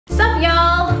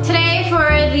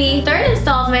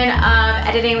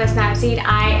editing with Snapseed,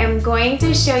 I am going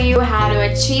to show you how to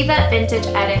achieve that vintage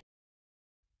edit.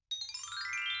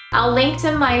 I'll link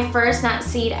to my first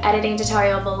Snapseed editing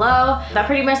tutorial below. That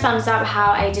pretty much sums up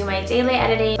how I do my daily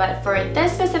editing, but for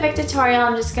this specific tutorial,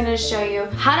 I'm just gonna show you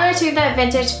how to achieve that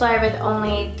vintage flair with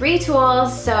only 3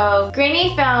 tools. So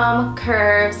grainy film,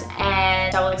 curves,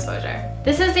 and double exposure.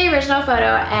 This is the original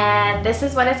photo and this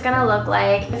is what it's gonna look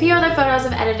like. A few other photos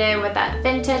I've edited with that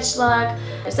vintage look.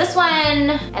 There's this one,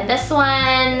 and this one,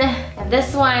 and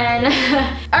this one.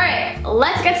 All right,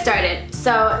 let's get started.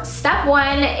 So step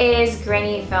 1 is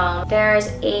grainy film. There's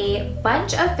a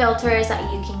bunch of filters that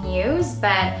you can use,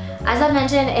 but as I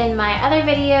mentioned in my other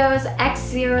videos,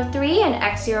 X03 and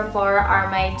X04 are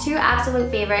my 2 absolute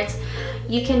favorites.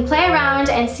 You can play around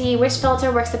and see which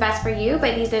filter works the best for you,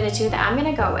 but these are the 2 that I'm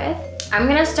gonna go with. I'm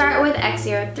gonna start with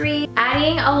X03.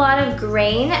 Adding a lot of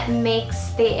grain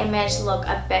makes the image look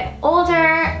a bit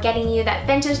older, getting you that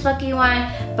vintage look you want,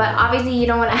 but obviously you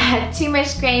don't wanna add too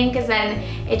much grain because then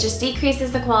it just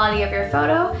decreases the quality of your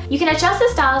photo. You can adjust the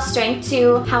style strength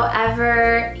to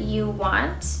however you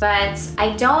want, but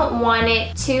I don't want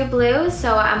it too blue,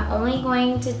 so I'm only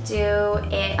going to do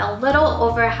it a little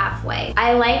over halfway.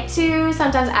 I like to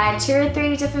sometimes add 2 or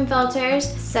 3 different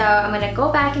filters, so I'm gonna go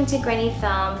back into grainy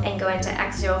film and go into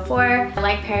X04. I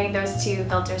like pairing those 2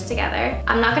 filters together.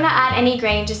 I'm not gonna add any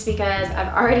grain just because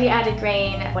I've already added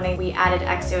grain when we added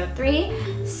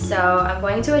X03. So I'm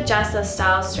going to adjust the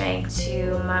style strength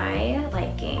to my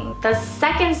liking. The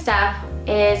second step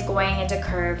is going into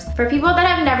curves. For people that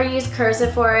have never used curves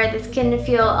before, this can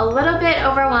feel a little bit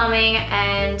overwhelming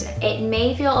and it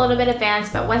may feel a little bit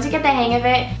advanced, but once you get the hang of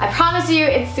it, I promise you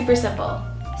it's super simple.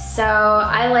 So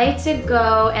I like to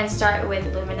go and start with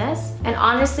luminous, and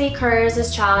honestly curves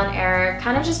is trial and error.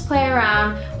 Kind of just play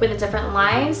around with the different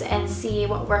lines and see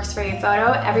what works for your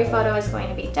photo. Every photo is going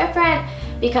to be different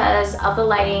because of the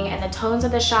lighting and the tones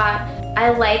of the shot.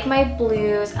 I like my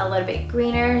blues a little bit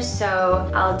greener,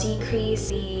 so I'll decrease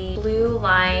the blue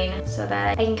line so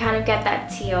that I can kind of get that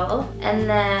teal. And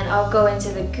then I'll go into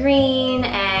the green,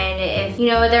 and if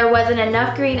there wasn't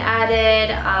enough green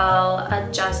added, I'll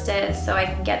adjust it so I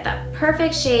can get that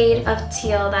perfect shade of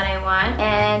teal that I want.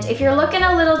 And if you're looking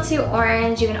a little too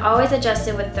orange, you can always adjust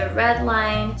it with the red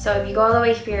line. So if you go all the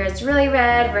way here, it's really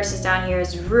red versus down here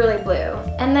is really blue.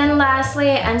 And then lastly,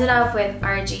 I ended up with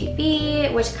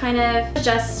RGB, which kind of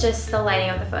adjusts just the lighting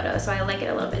of the photo. So I like it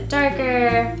a little bit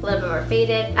darker, a little bit more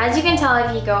faded. As you can tell,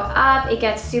 if you go up, it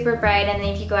gets super bright, and then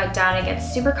if you go down, it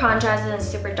gets super contrasted and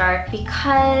super dark.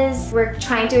 Because we're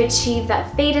trying to achieve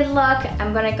that faded look,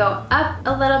 I'm gonna go up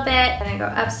a little bit, and then go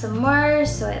up some more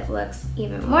so it looks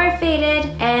even more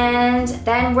faded, and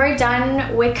then we're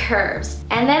done with curves.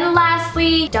 And then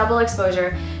lastly, double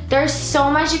exposure. There's so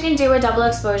much you can do with double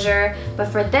exposure, but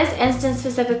for this instance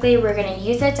specifically, we're gonna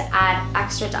use it to add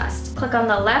extra dust. Click on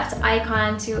the left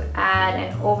icon to add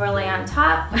an overlay on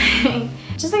top.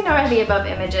 Just ignore the above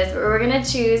images, but we're gonna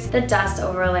choose the dust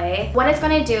overlay. What it's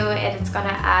gonna do is it's gonna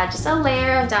add just a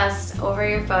layer of dust over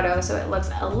your photo so it looks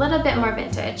a little bit more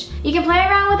vintage. You can play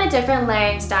around with the different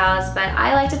layering styles, but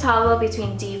I like to toggle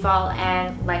between default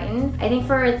and lighten. I think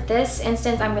for this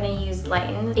instance, I'm gonna use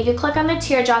lighten. If you click on the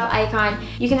teardrop icon,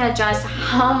 you can adjust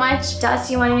how much dust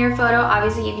you want in your photo.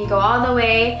 Obviously, if you go all the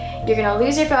way, you're gonna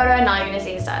lose your photo and all you're gonna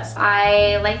see is dust.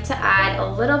 I like to add a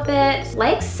little bit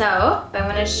like so, but I'm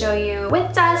gonna show you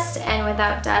with dust and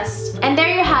without dust. And there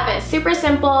you have it, super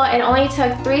simple. It only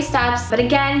took 3 steps, but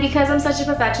again, because I'm such a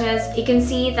perfectionist, you can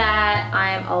see that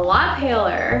I'm a lot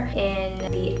paler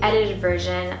in the edited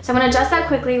version. So I'm gonna adjust that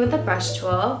quickly with the brush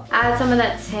tool, add some of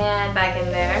that tan back in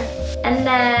there, and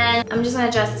then I'm just gonna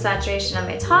adjust the saturation on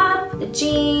my top, the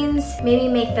jeans, maybe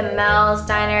make the Mel's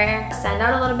Diner stand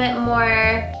out a little bit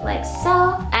more, like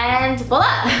so, and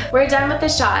voila, we're done with the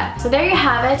shot. So there you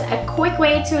have it, a quick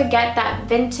way to get that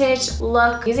vintage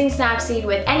look using Snapseed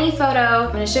with any photo.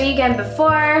 I'm gonna show you again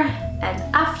before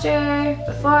and after,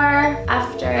 before,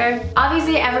 after.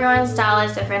 Obviously everyone's style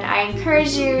is different. I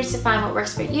encourage you to find what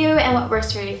works for you and what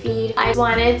works for your feed. I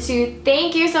wanted to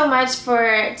thank you so much for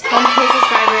 10,000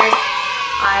 subscribers.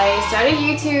 I started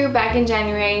YouTube back in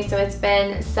January, so it's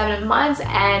been 7 months,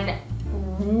 and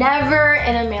never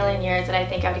in a million years did I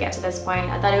think I would get to this point.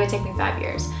 I thought it would take me 5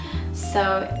 years.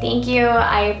 So thank you.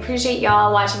 I appreciate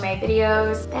y'all watching my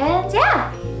videos. And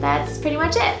yeah, that's pretty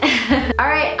much it. All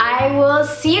right, I will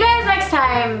see you guys next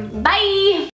time.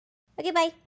 Bye. Okay,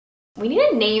 bye. We need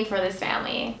a name for this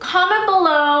family. Comment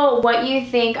below what you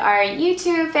think our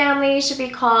YouTube family should be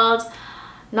called.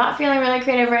 Not feeling really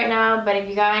creative right now, but if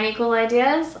you got any cool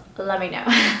ideas, let me know.